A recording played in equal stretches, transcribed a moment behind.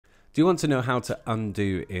Do you want to know how to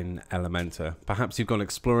undo in Elementor? Perhaps you've gone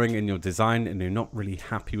exploring in your design and you're not really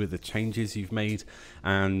happy with the changes you've made,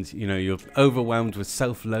 and you're overwhelmed with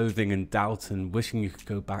self-loathing and doubt and wishing you could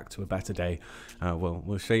go back to a better day. Well,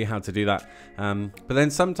 we'll show you how to do that. But then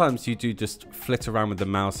sometimes you do just flit around with the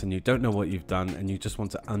mouse and you don't know what you've done and you just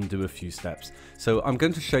want to undo a few steps. So I'm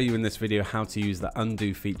going to show you in this video how to use the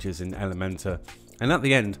undo features in Elementor. And at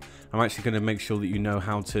the end, I'm actually going to make sure that you know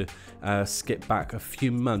how to skip back a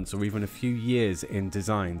few months or even a few years in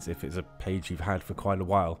designs if it's a page you've had for quite a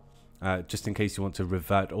while, just in case you want to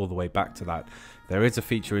revert all the way back to that. There is a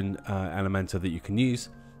feature in Elementor that you can use,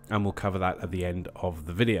 and we'll cover that at the end of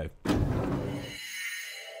the video.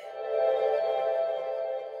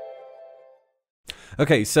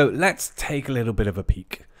 Okay, so let's take a little bit of a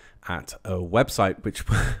peek at a website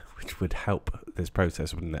which would help this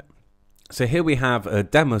process, wouldn't it? So here we have a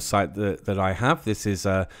demo site that I have. This is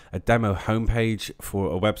a demo homepage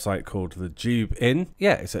for a website called the Tube Inn.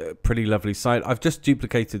 Yeah, it's a pretty lovely site. I've just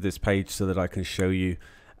duplicated this page so that I can show you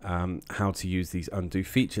how to use these undo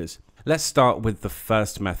features. Let's start with the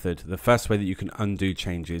first method, the first way that you can undo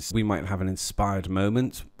changes. We might have an inspired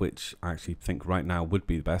moment, which I actually think right now would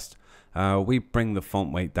be the best. We bring the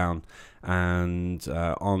font weight down, and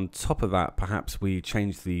on top of that, perhaps we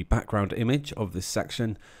change the background image of this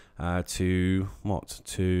section to what?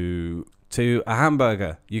 To a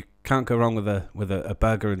hamburger. You can't go wrong with a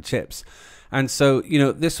burger and chips. And so,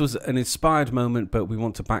 this was an inspired moment, but we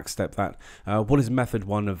want to backstep that. What is method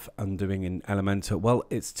one of undoing in Elementor? Well,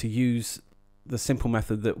 it's to use the simple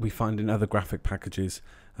method that we find in other graphic packages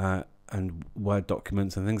and Word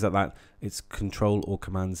documents and things like that. It's Control or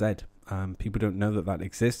Command Z. People don't know that that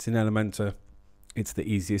exists in Elementor. It's the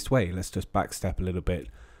easiest way. Let's just backstep a little bit.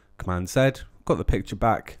 Command Z, got the picture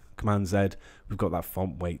back. Command Z, we've got that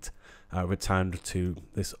font weight returned to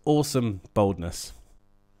this awesome boldness.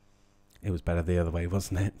 It was better the other way,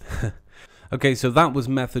 wasn't it? Okay, so that was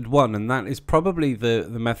method one, and that is probably the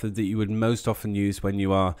method that you would most often use when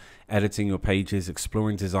you are editing your pages,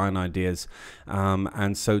 exploring design ideas.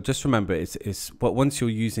 And so just remember, once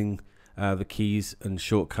you're using the keys and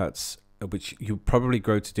shortcuts, which you probably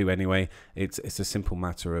grow to do anyway, it's a simple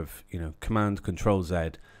matter of Command Control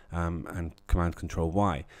Z and Command Control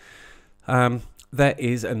Y. There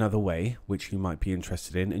is another way which you might be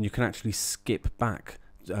interested in, and you can actually skip back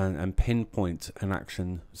and pinpoint an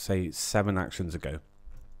action, say 7 actions ago.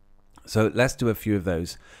 So let's do a few of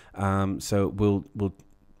those. So we'll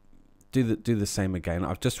do the same again.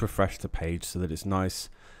 I've just refreshed the page so that it's nice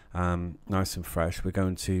and fresh.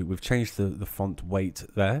 We've changed the font weight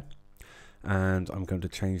there, and I'm going to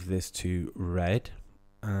change this to red.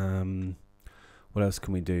 What else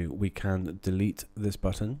can we do? We can delete this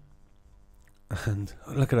button, and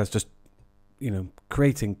look at us just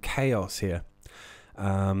creating chaos here.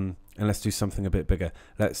 And let's do something a bit bigger.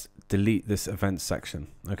 Let's delete this event section.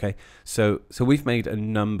 Okay, so we've made a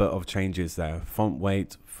number of changes there. Font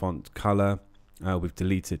weight, font color. We've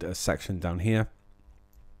deleted a section down here.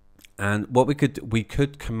 And what we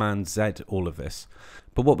could Command Z all of this,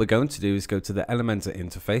 but what we're going to do is go to the Elementor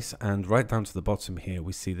interface, and right down to the bottom here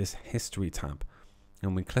we see this history tab,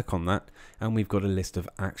 and we click on that, and we've got a list of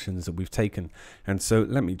actions that we've taken. And so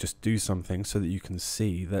let me just do something so that you can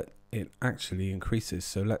see that it actually increases.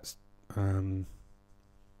 So let's turn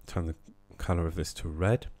the color of this to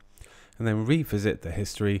red, and then revisit the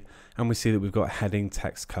history, and we see that we've got heading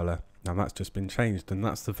text color. Now that's just been changed, and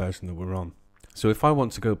that's the version that we're on. So if I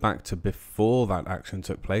want to go back to before that action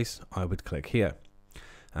took place, I would click here.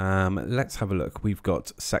 Let's have a look. We've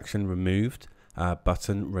got section removed,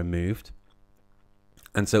 button removed.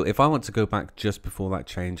 And so if I want to go back just before that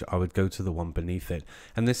change, I would go to the one beneath it.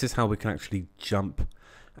 And this is how we can actually jump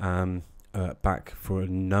back for a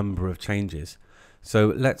number of changes.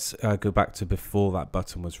 So let's go back to before that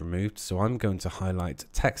button was removed. So I'm going to highlight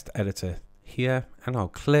text editor here, and I'll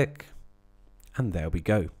click, and there we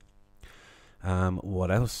go.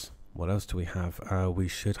 What else? What else do we have? We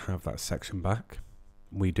should have that section back.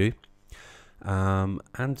 We do.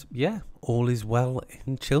 And yeah, all is well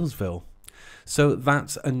in Chillsville. So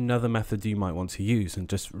that's another method you might want to use. And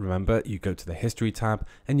just remember, you go to the history tab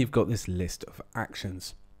and you've got this list of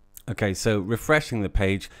actions. Okay, so refreshing the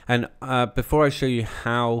page. And before I show you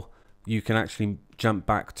how you can actually jump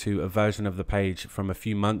back to a version of the page from a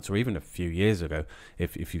few months or even a few years ago,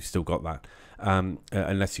 if you've still got that,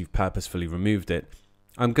 unless you've purposefully removed it,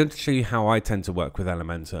 I'm going to show you how I tend to work with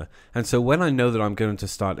Elementor. And so when I know that I'm going to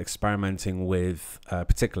start experimenting with a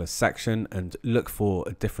particular section and look for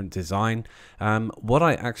a different design, what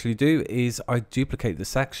I actually do is I duplicate the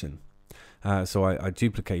section. So I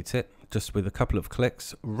duplicate it just with a couple of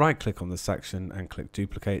clicks, right click on the section and click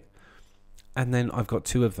duplicate. and then I've got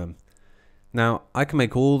 2 of them. Now, I can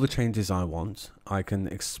make all the changes I want. I can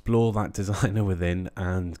explore that designer within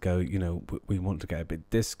and go, you know, we want to get a bit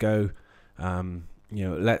disco. You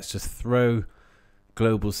know, let's just throw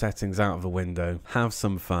global settings out of the window, have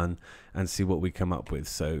some fun, and see what we come up with.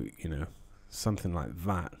 So, you know, something like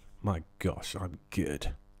that. My gosh, I'm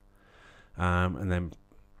good. And then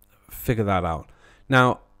figure that out.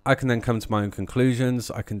 Now, I can then come to my own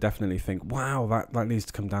conclusions. I can definitely think, wow, that needs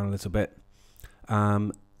to come down a little bit.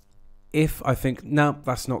 If I think, no,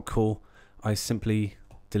 that's not cool, I simply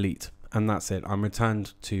delete, and that's it. I'm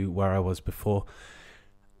returned to where I was before.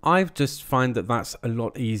 I just find that that's a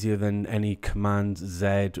lot easier than any Command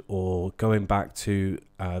Z or going back to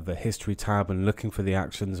the history tab and looking for the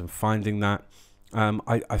actions and finding that.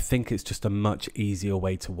 I think it's just a much easier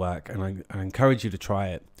way to work, and I encourage you to try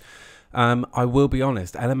it. I will be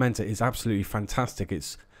honest, Elementor is absolutely fantastic.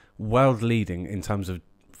 It's world leading in terms of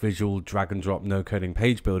visual drag and drop no coding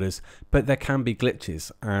page builders, but there can be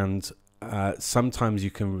glitches, and sometimes you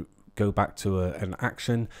can go back to an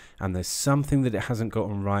action and there's something that it hasn't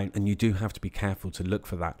gotten right, and you do have to be careful to look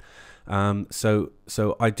for that. So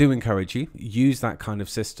I do encourage you, use that kind of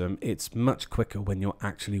system. It's much quicker when you're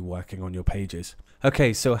actually working on your pages.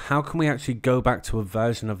 Okay, so how can we actually go back to a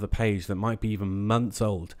version of the page that might be even months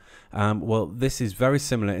old? Well, this is very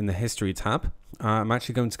similar in the history tab. I'm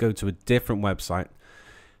actually going to go to a different website.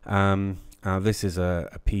 This is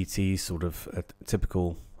a PT, sort of a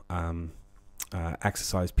typical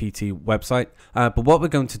exercise PT website. But what we're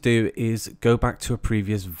going to do is go back to a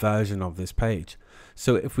previous version of this page.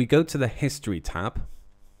 So if we go to the history tab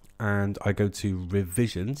and I go to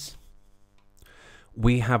revisions,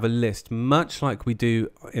 we have a list, much like we do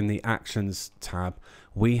in the actions tab.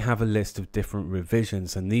 We have a list of different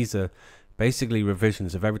revisions, and these are basically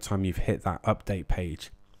revisions of every time you've hit that update page.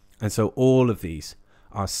 And so all of these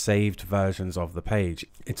are saved versions of the page.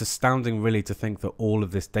 It's astounding really to think that all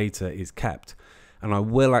of this data is kept. And I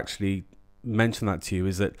will actually mention that to you,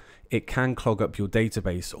 is that it can clog up your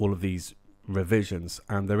database, all of these revisions,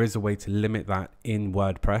 and there is a way to limit that in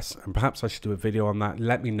WordPress, and perhaps I should do a video on that.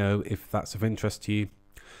 Let me know if that's of interest to you,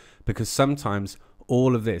 because sometimes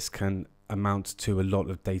all of this can amount to a lot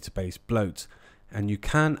of database bloat, and you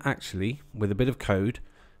can actually, with a bit of code,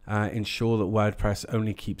 ensure that WordPress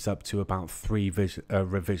only keeps up to about 3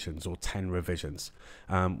 revisions or 10 revisions,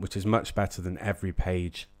 which is much better than every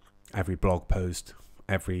page, every blog post,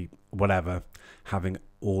 every whatever, having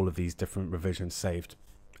all of these different revisions saved.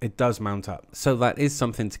 It does mount up. So that is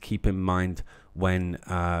something to keep in mind when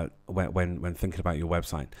thinking about your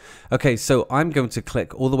website. Okay, so I'm going to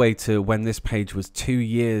click all the way to when this page was 2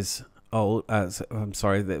 years old. I'm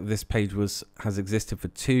sorry, this page has existed for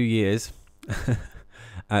 2 years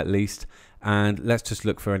at least, and let's just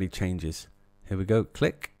look for any changes. Here we go,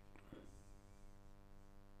 click.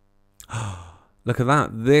 Look at that.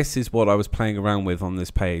 This is what I was playing around with on this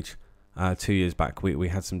page 2 years back. We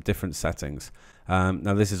had some different settings.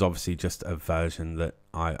 Now this is obviously just a version that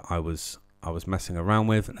I was messing around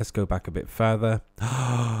with. Let's go back a bit further.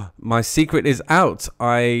 My secret is out.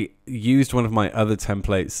 I used one of my other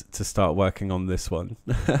templates to start working on this one.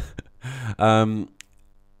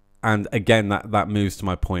 And again, that moves to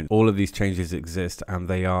my point. All of these changes exist, and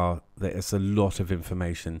there's a lot of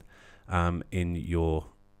information in your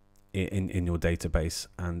database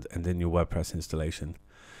and in your WordPress installation.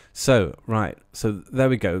 So right, so there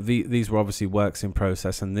we go. These were obviously works in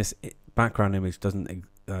process, and this background image doesn't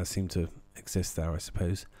seem to exist there, I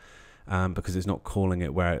suppose, because it's not calling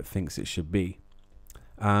it where it thinks it should be.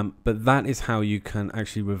 But that is how you can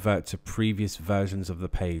actually revert to previous versions of the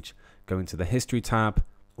page. Go into the history tab,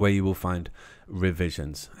 where you will find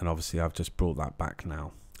revisions, and obviously I've just brought that back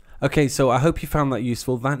now. Okay, so I hope you found that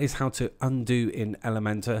useful. That is how to undo in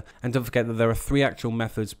Elementor. And don't forget that there are 3 actual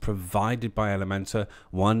methods provided by Elementor.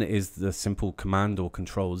 One is the simple Command or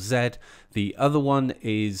Control Z. The other one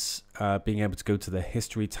is being able to go to the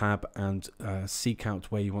history tab and seek out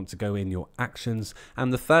where you want to go in your actions.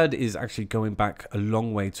 And the third is actually going back a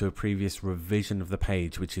long way to a previous revision of the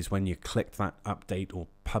page, which is when you click that update or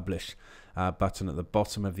publish button at the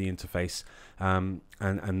bottom of the interface, and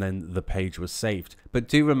then the page was saved. But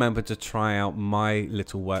do remember to try out my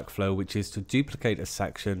little workflow, which is to duplicate a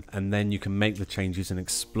section, and then you can make the changes and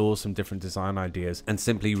explore some different design ideas, and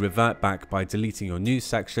simply revert back by deleting your new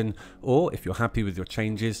section, or if you're happy with your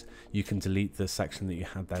changes, you can delete the section that you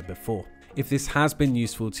had there before. If this has been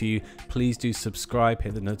useful to you, please do subscribe,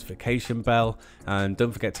 hit the notification bell, and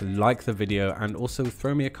don't forget to like the video, and also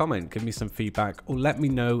throw me a comment, give me some feedback, or let me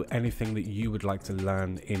know anything that you would like to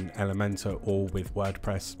learn in Elementor or with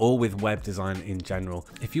WordPress or with web design in general.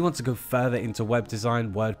 If you want to go further into web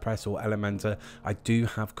design, WordPress or Elementor, I do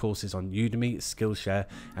have courses on Udemy, Skillshare,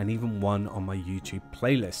 and even one on my YouTube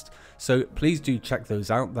playlist. So please do check those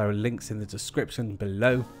out. There are links in the description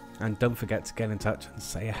below, and don't forget to get in touch and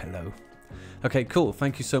say a hello. Okay, cool.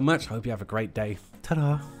 Thank you so much. I hope you have a great day.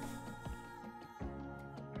 Ta-da.